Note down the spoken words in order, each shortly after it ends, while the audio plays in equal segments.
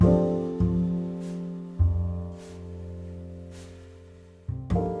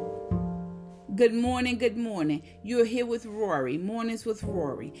Good morning, good morning. You're here with RORI, Mornings with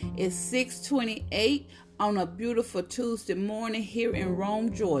RORI. It's 6:28 on a beautiful Tuesday morning here in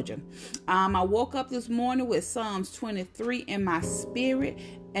Rome, Georgia. I woke up this morning with Psalms 23 in my spirit,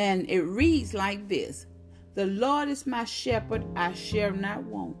 and it reads like this. The Lord is my shepherd, I shall not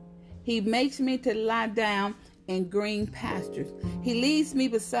want. He makes me to lie down in green pastures. He leads me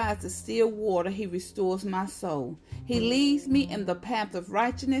beside the still water. He restores my soul. He leads me in the path of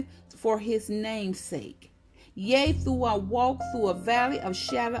righteousness for his name's sake. Yea, though I walk through a valley of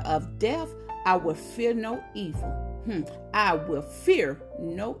shadow of death, I will fear no evil. I will fear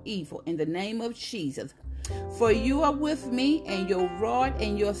no evil in the name of Jesus. For you are with me, and your rod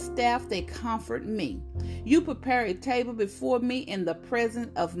and your staff, they comfort me. You prepare a table before me in the presence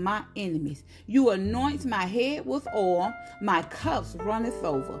of my enemies. You anoint my head with oil, my cups runneth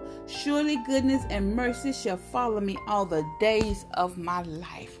over. Surely goodness and mercy shall follow me all the days of my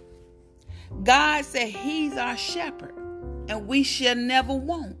life. God said he's our shepherd, and we shall never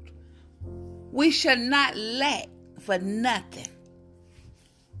want. We shall not lack for nothing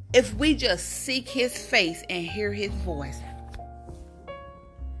if we just seek his face and hear his voice.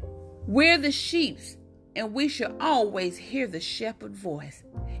 We're the sheep, and we shall always hear the shepherd's voice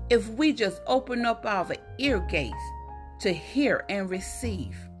if we just open up our ear gates to hear and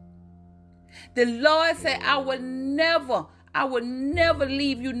receive. The Lord said, I will never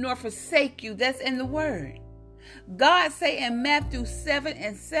leave you nor forsake you. That's in the word. God say in Matthew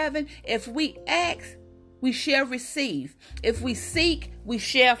 7:7, if we ask, we shall receive. If we seek, we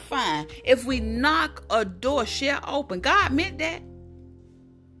shall find. If we knock, a door shall open. God meant that.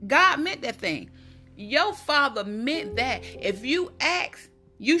 God meant that thing. Your Father meant that. If you ask,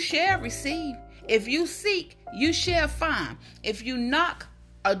 you shall receive. If you seek, you shall find. If you knock,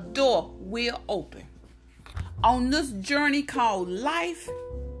 a door will open. On this journey called life,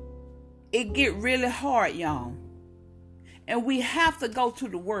 it get really hard, y'all. And we have to go to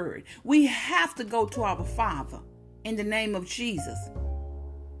the word. We have to go to our Father in the name of Jesus.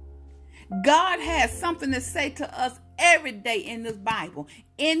 God has something to say to us every day in this Bible,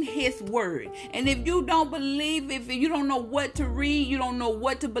 in his word. And if you don't believe, if you don't know what to read, you don't know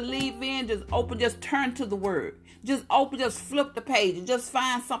what to believe in, just turn to the word. Just flip the page and just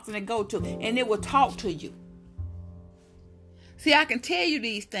find something to go to, and it will talk to you. See, I can tell you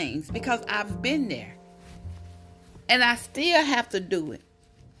these things because I've been there. And I still have to do it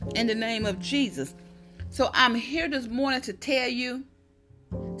in the name of Jesus. So I'm here this morning to tell you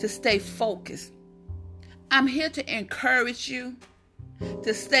to stay focused. I'm here to encourage you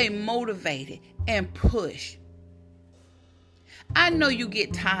to stay motivated and push. I know you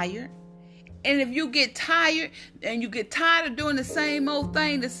get tired. And if you get tired and you get tired of doing the same old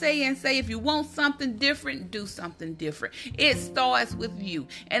thing to say, if you want something different, do something different. It starts with you.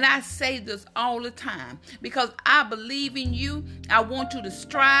 And I say this all the time because I believe in you. I want you to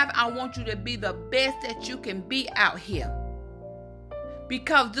strive. I want you to be the best that you can be out here.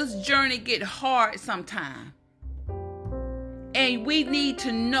 Because this journey get hard sometimes. And we need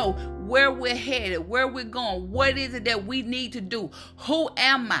to know where we're headed, where we're going. What is it that we need to do? Who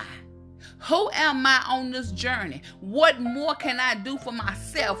am I? Who am I on this journey? What more can I do for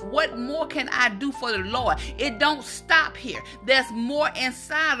myself? What more can I do for the Lord? It don't stop here. There's more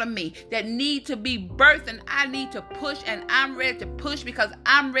inside of me that need to be birthed, and I need to push, and I'm ready to push because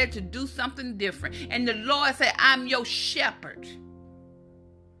I'm ready to do something different. And the Lord said, I'm your shepherd.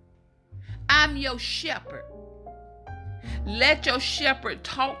 I'm your shepherd. Let your shepherd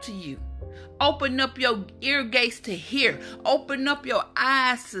talk to you. Open up your ear gates to hear. Open up your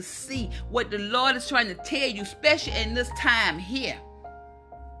eyes to see what the Lord is trying to tell you, especially in this time here.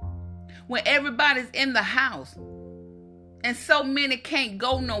 When everybody's in the house and so many can't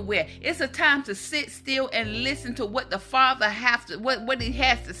go nowhere. It's a time to sit still and listen to what the Father what he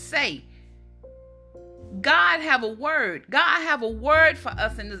has to say. God have a word. God have a word for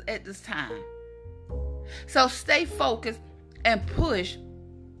us at this time. So stay focused and push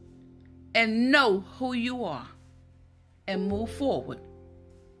and know who you are and move forward.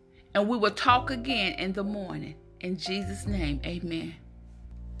 And we will talk again in the morning. In Jesus' name, amen.